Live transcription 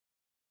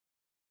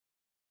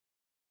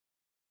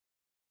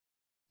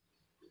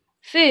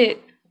Sid,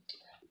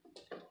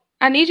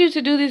 I need you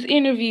to do this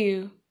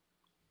interview.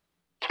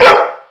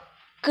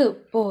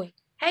 Good boy.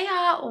 Hey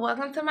y'all,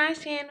 welcome to my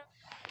channel.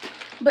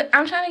 But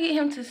I'm trying to get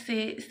him to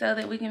sit so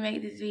that we can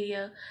make this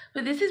video.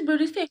 But this is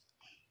Brutus.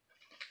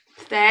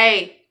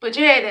 Stay. Put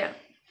your head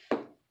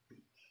down.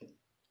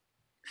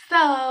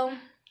 So,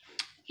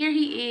 here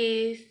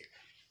he is.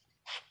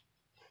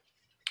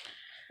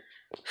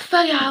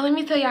 So y'all, let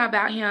me tell y'all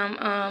about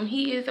him.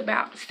 He is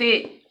about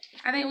Sid.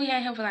 I think we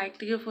had him for like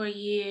 3 or 4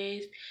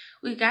 years.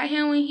 We got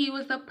him when he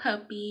was a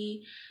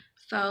puppy.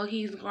 So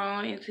he's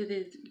grown into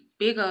this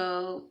big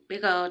old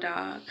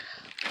dog.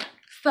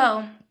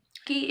 So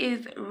he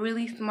is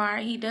really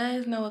smart. He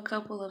does know a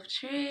couple of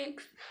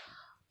tricks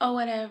or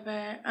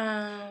whatever.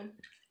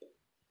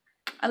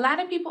 A lot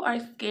of people are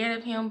scared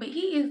of him, but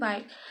he is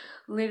like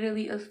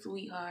literally a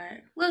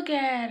sweetheart. Look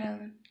at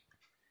him.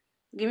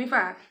 Give me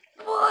 5.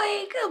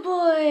 Boy, good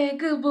boy,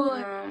 good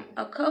boy.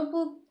 A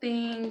couple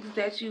things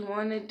that you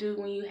want to do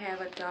when you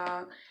have a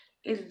dog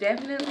is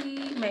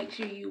definitely make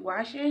sure you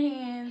wash your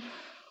hands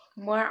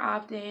more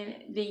often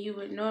than you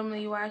would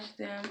normally wash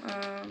them.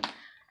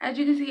 As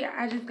you can see,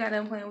 I just got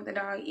done playing with the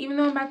dog. Even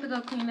though I'm about to go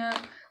clean up,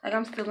 like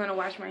I'm still gonna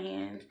wash my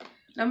hands.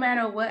 No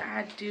matter what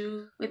I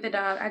do with the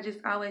dog, I just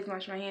always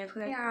wash my hands.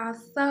 Yeah,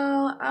 so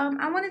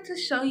I wanted to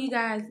show you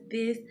guys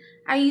this.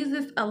 I use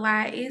this a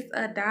lot. It's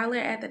 $1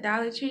 at the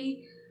Dollar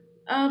Tree.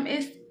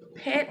 It's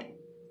pet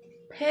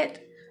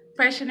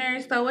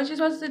freshener. So what you're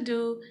supposed to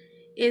do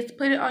is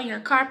put it on your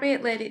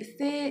carpet, let it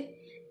sit,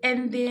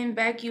 and then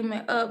vacuum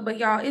it up. But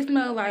y'all, it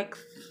smells like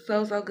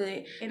so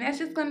good, and that's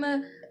just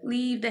gonna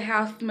leave the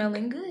house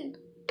smelling good.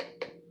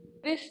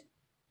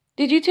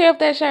 Did you tear up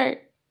that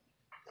shirt?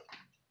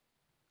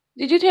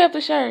 Did you tear up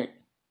the shirt?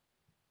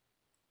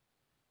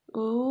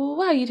 Ooh,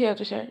 why you tear up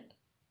the shirt?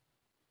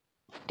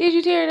 Did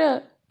you tear it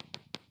up?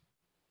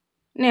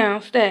 Now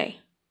stay.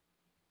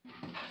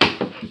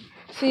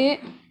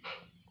 Sit.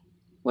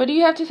 What do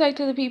you have to say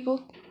to the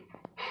people?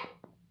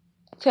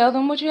 Tell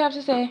them what you have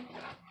to say.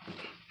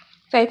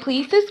 Say,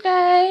 please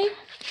subscribe.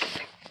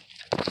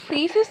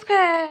 Please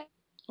subscribe.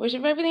 What's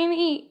your favorite thing to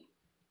eat?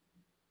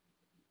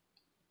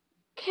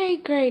 Okay,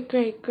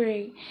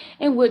 great.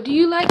 And what do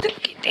you like to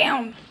get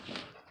down?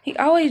 He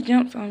always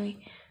jumps on me.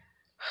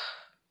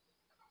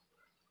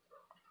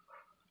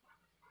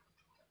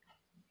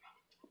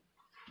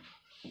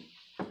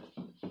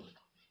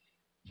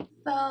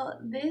 So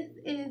this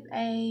is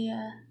a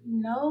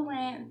no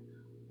rinse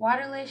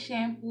waterless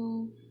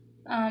shampoo.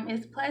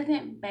 It's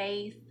pleasant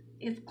base.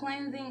 It's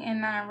cleansing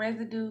and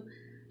non-residue.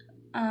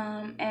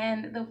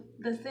 And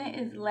the scent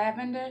is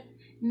lavender.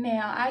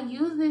 Now I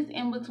use this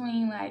in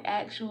between like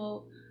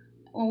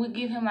when we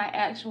give him like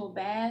actual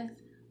baths.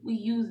 We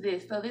use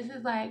this. So this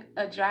is like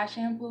a dry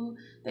shampoo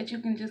that you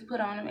can just put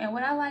on him. And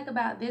what I like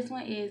about this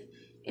one is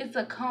it's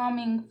a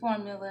calming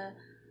formula.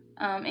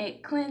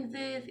 It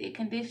cleanses, it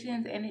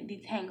conditions, and it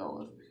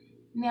detangles.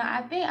 Now,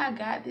 I think I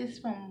got this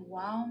from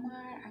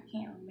Walmart. I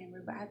can't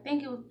remember, but I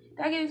think it was,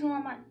 did I get this from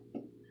Walmart?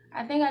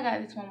 I think I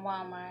got this from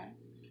Walmart.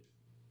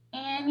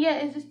 And yeah,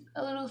 it's just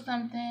a little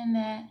something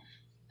that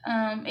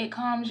it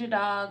calms your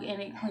dog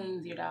and it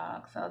cleans your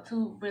dog. So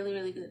 2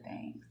 really good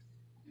things.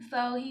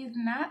 So he's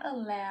not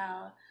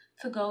allowed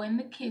to go in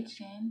the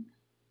kitchen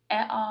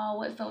at all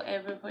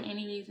whatsoever for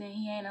any reason.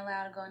 He ain't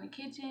allowed to go in the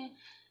kitchen.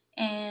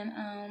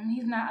 And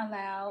he's not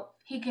allowed.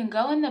 He can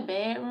go in the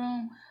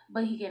bedroom,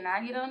 but he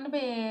cannot get on the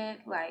bed.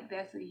 Like,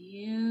 that's a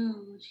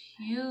huge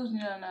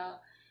no.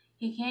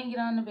 He can't get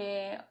on the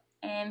bed,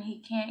 and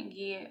he can't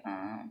get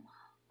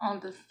on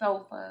the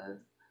sofas.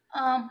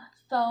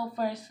 So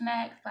for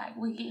snacks, like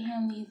we get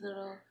him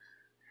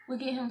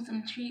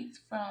some treats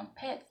from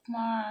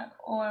PetSmart,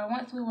 or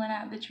once we run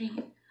out of the treats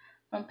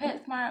from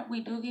PetSmart, we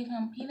do give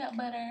him peanut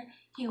butter.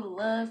 He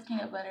loves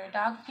peanut butter.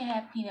 Dogs can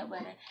have peanut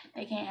butter.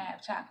 They can't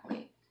have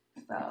chocolate.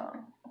 So,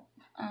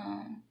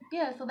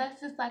 yeah, so that's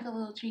just like a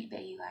little treat that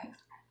he likes.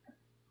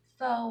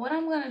 So what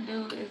I'm gonna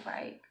do is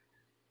like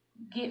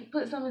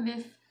put some of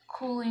this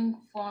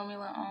cooling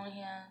formula on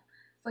him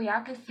so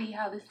y'all can see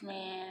how this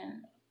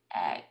man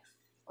acts.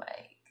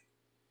 Like,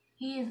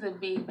 he is a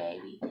big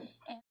baby.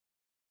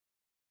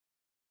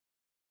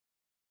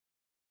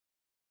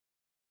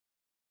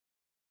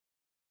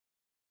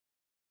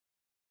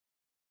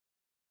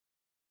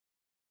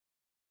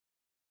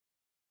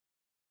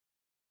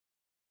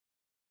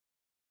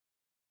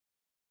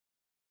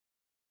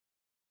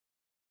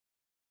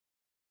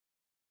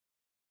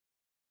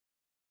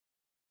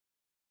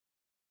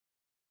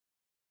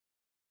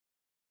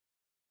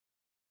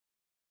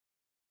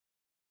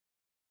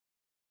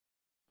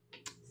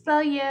 So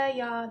yeah,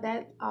 y'all,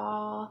 that's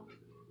all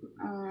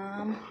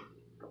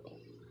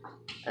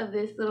of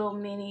this little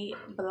mini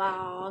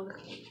vlog.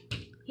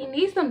 He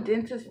needs some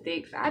dentist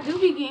sticks. I do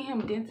be getting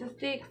him dentist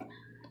sticks.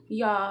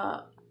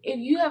 Y'all, if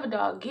you have a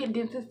dog, get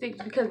dentist sticks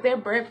because their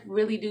breath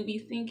really do be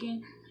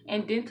stinking,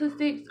 and dentist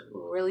sticks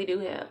really do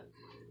help.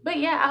 But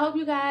yeah, I hope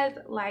you guys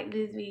like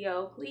this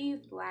video. Please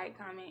like,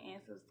 comment,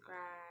 and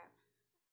subscribe.